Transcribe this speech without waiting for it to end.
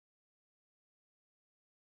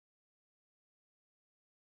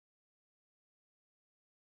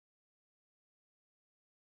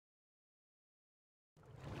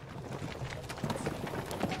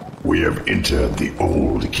We have entered the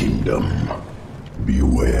Old Kingdom. Be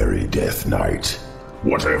wary, Death Knight.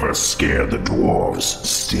 Whatever scared the dwarves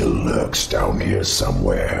still lurks down here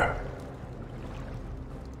somewhere.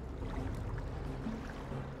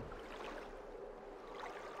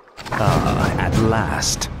 At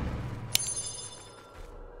last.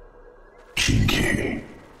 Kinky.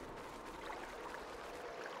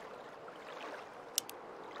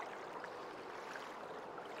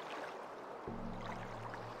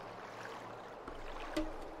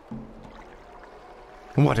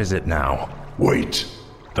 What is it now? Wait.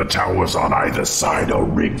 The towers on either side are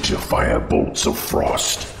rigged to fire bolts of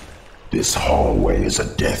frost. This hallway is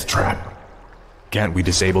a death trap. Can't we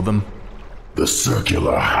disable them? The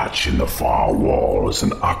circular hatch in the far wall is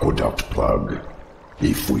an aqueduct plug.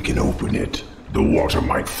 If we can open it, the water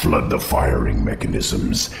might flood the firing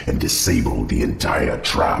mechanisms and disable the entire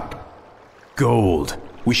trap. Gold.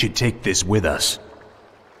 We should take this with us.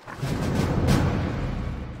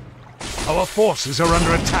 Our forces are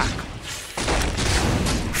under attack.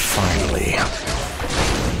 Finally.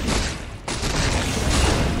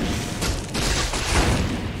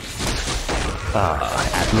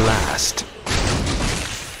 At last.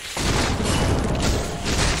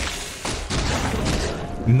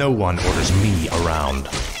 No one orders me around.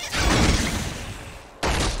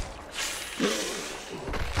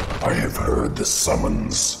 I have heard the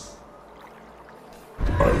summons.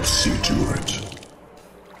 I'll see to it.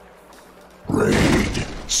 Raid.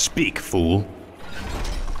 Speak, fool.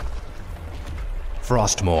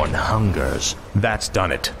 Frostmourne hungers. That's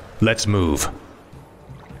done it. Let's move.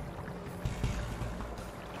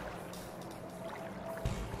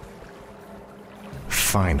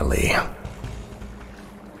 Finally.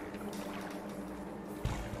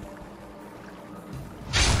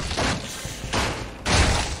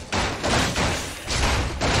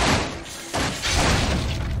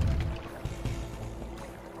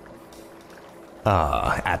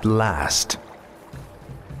 At last.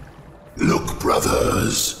 Look,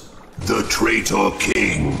 brothers. The traitor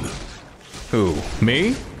king. Who?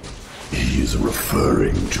 Me? He is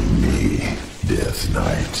referring to me, Death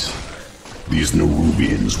Knight. These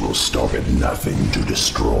nerubians will stop at nothing to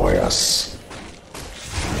destroy us.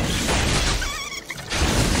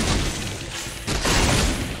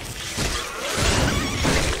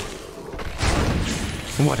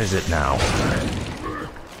 What is it now?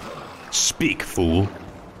 Speak, fool.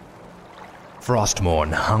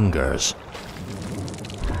 Frostmourne hungers.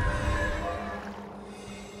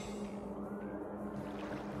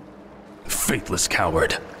 Faithless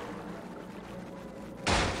coward.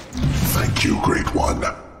 Thank you, Great One.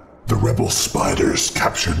 The rebel spiders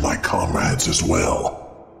captured my comrades as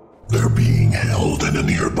well. They're being held in a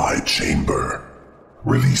nearby chamber.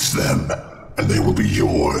 Release them, and they will be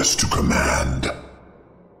yours to command.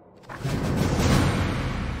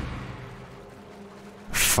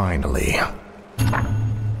 Finally.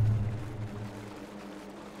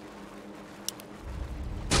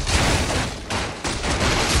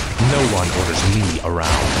 No one orders me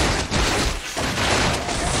around.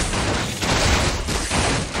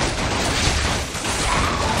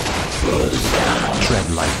 Tread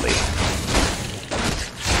lightly.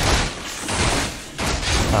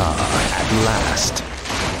 At last.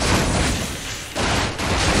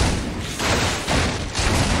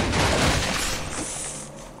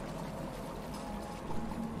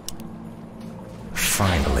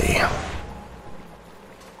 Finally.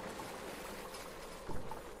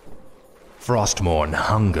 Frostmourne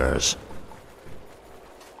hungers.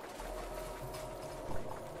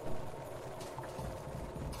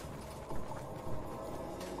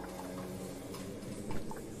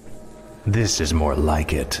 This is more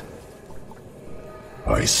like it.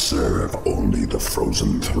 I serve only the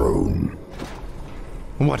frozen throne.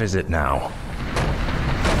 What is it now?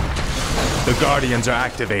 The Guardians are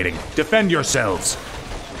activating. Defend yourselves!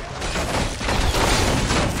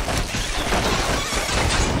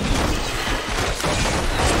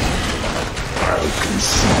 I'll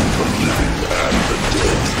consume the living and the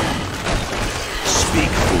dead.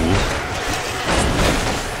 Speak, fool.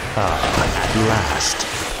 At last.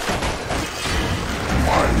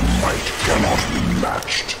 My might cannot be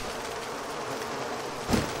matched.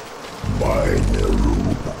 By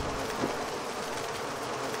Nerub.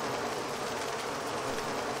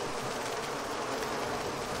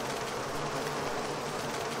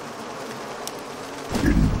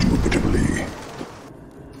 Indubitably.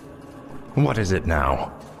 What is it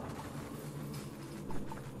now?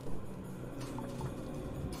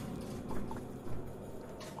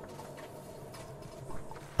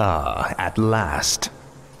 At last.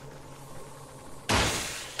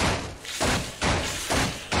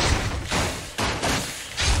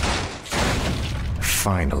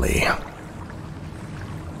 Finally.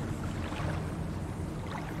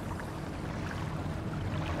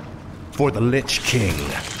 For the Lich King.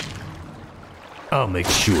 I'll make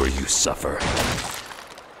sure you suffer.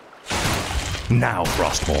 Now,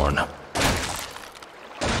 Frostmourne.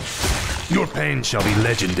 Your pain shall be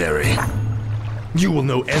legendary. You will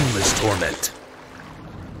know endless torment.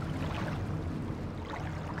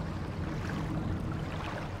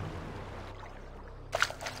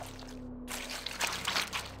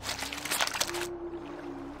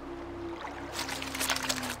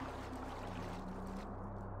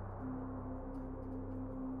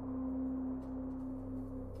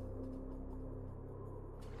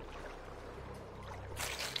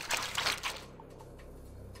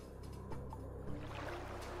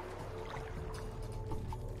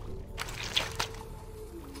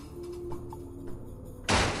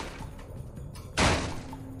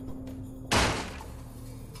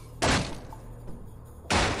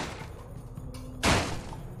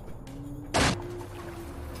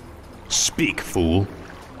 Speak, fool.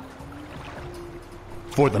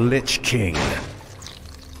 For the Lich King.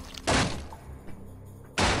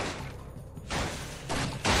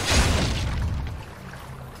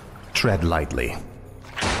 Tread lightly.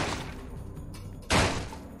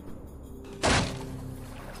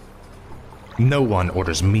 No one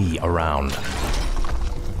orders me around.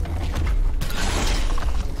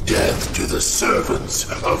 Death to the servants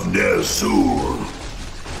of Ner'zhul.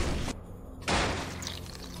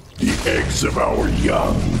 The eggs of our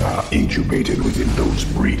young are incubated within those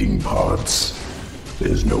breeding pods.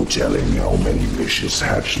 There's no telling how many vicious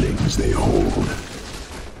hatchlings they hold.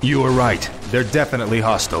 You are right. They're definitely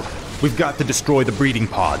hostile. We've got to destroy the breeding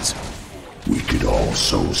pods. We could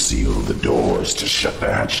also seal the doors to shut the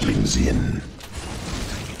hatchlings in.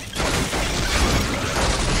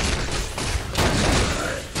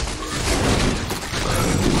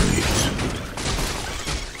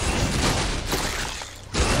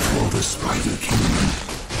 Spider Kingdom.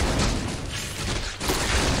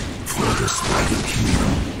 For the Spider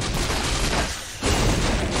Kingdom.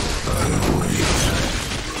 I'll wait.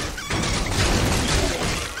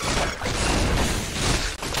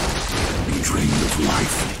 Be drained of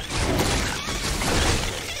life.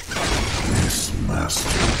 Yes,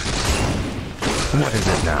 Master. What is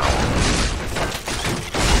it now?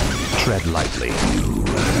 Tread lightly. You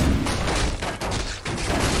ran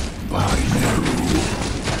by Neru.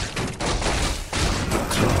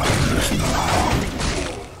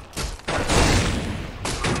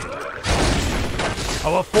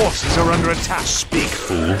 Our forces are under attack. Speak,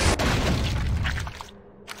 fool.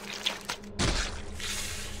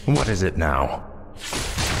 What is it now?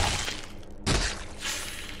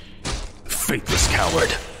 Faithless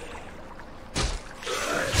coward.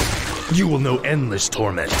 You will know endless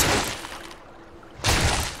torment.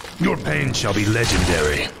 Your pain shall be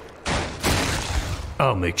legendary.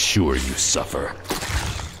 I'll make sure you suffer.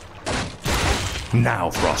 Now,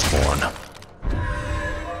 Frostmourne.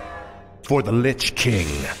 For the Lich King.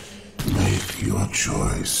 Make your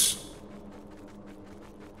choice.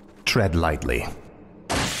 Tread lightly.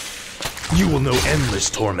 You will know endless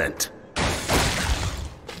torment.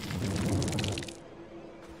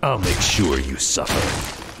 I'll make sure you suffer.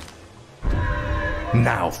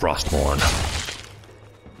 Now, Frostmourne.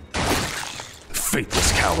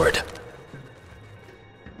 Faithless coward.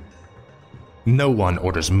 No one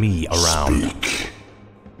orders me around. Speak.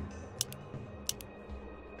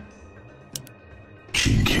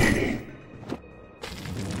 Kinky.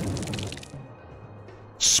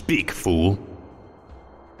 Speak, fool.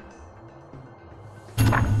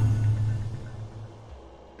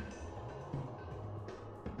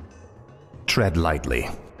 Tread lightly.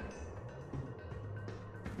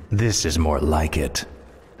 This is more like it.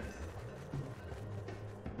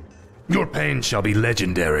 Your pain shall be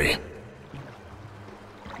legendary.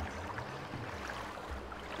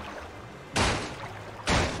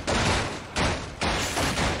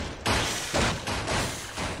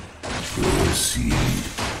 Proceed.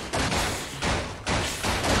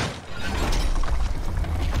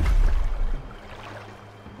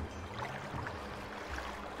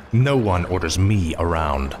 No one orders me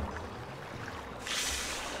around.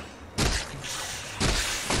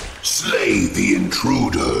 Slay the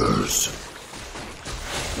intruders.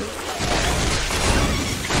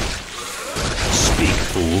 Speak,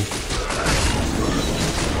 fool.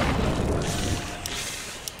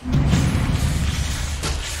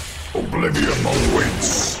 Oblivion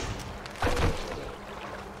awaits.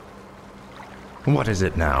 What is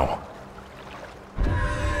it now?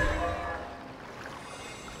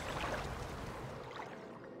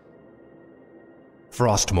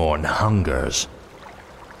 Frostmourne hungers.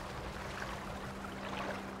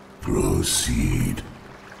 Proceed.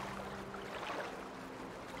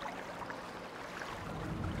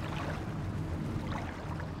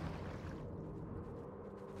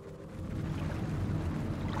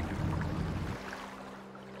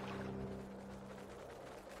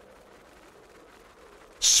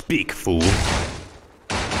 Speak, fool.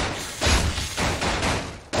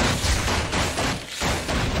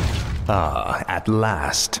 Ah, at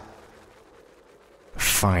last.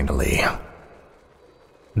 Finally.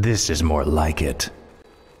 This is more like it.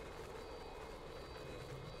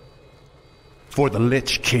 For the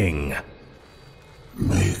Lich King.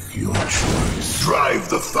 Make your choice. Drive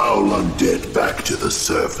the foul undead back to the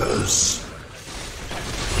surface.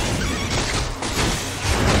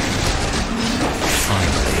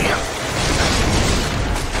 Finally.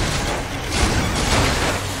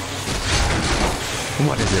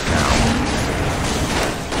 What is it now?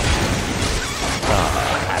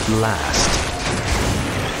 Ah, at last.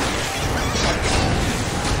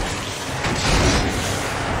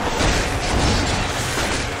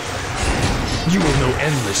 You will know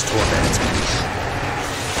endless torment.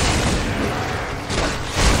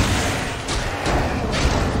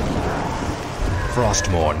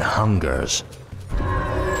 Frostmourne hungers.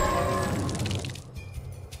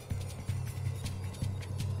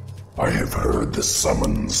 I have heard the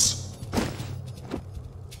summons.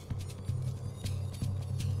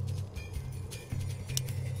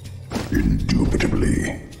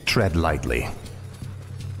 Indubitably. Tread lightly.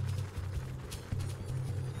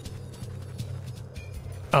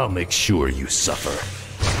 I'll make sure you suffer.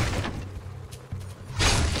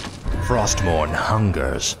 Frostmourne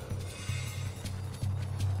hungers.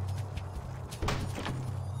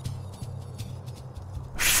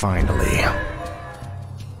 Finally.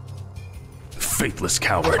 Faithless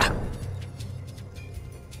coward.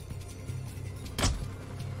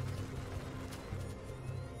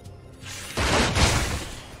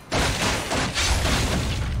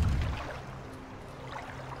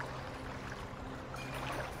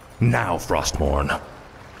 Now, Frostmourne.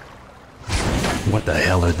 What the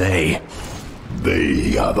hell are they?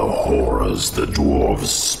 They are the horrors the dwarves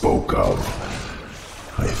spoke of.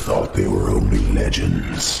 I thought they were only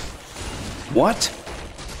legends. What?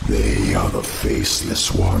 They are the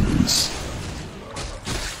faceless ones.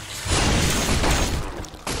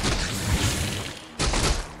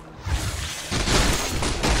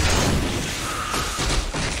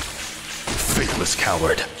 Faithless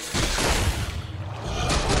coward.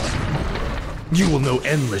 You will know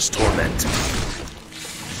endless torment.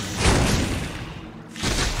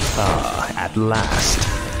 Ah, at last.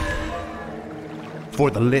 For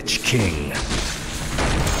the Lich King.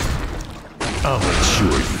 I'll make sure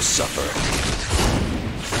you suffer.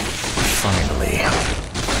 Finally.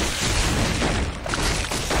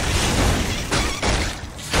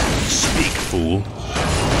 Speak, fool.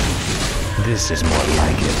 This is more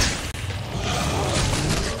like it.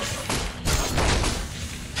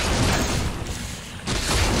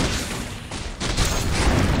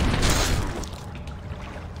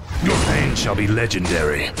 Your pain shall be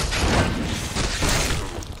legendary.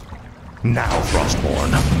 Now,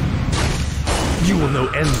 Frostmourne. You will know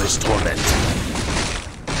endless torment.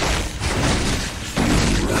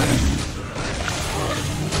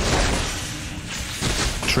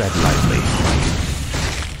 Tread lightly.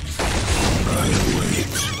 I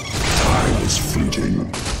wait. Time is fleeting.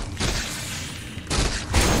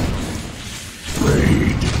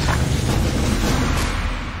 Raid.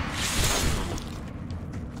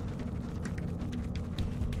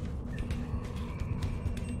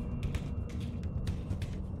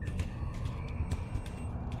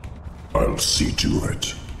 I'll see to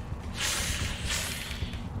it.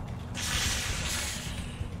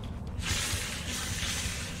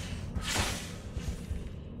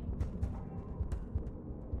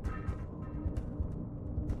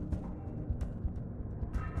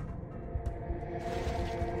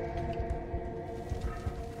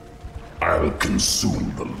 I'll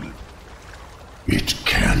consume them. It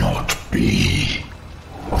cannot be.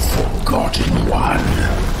 A forgotten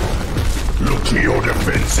one. Look to your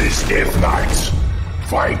defenses, Death Knights.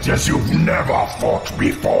 Fight as you've never fought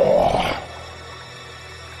before.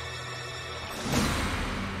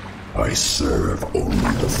 I serve only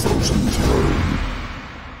the frozen throne.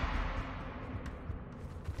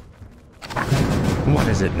 What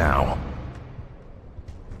is it now?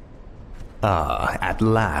 Ah, at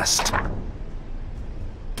last.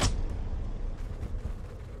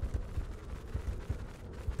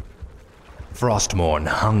 Frostmourne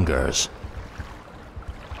hungers.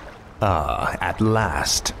 Ah, at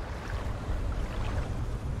last.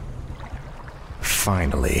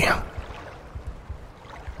 Finally.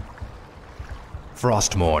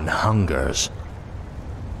 Frostmourne hungers.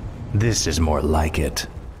 This is more like it.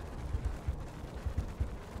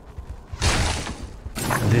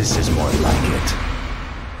 This is more like it.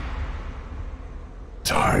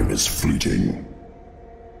 Time is fleeting.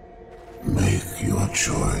 Make your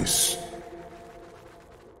choice.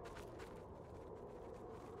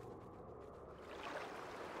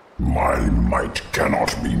 My might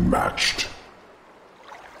cannot be matched.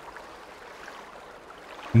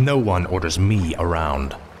 No one orders me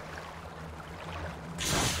around.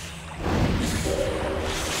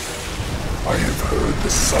 I have heard the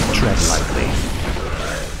summons. Tread lightly.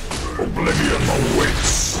 Oblivion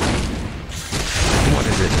awaits. What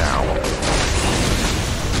is it now?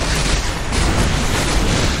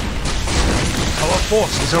 Our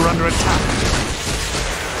forces are under attack.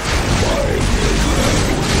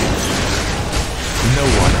 No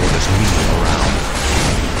one orders me around.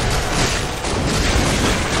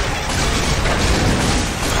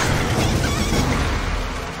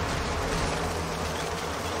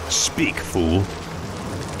 Speak, fool.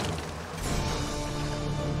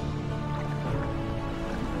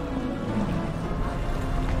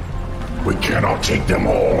 We cannot take them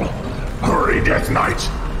all. Hurry, Death Knight!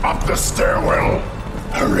 Up the stairwell!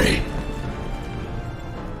 Hurry!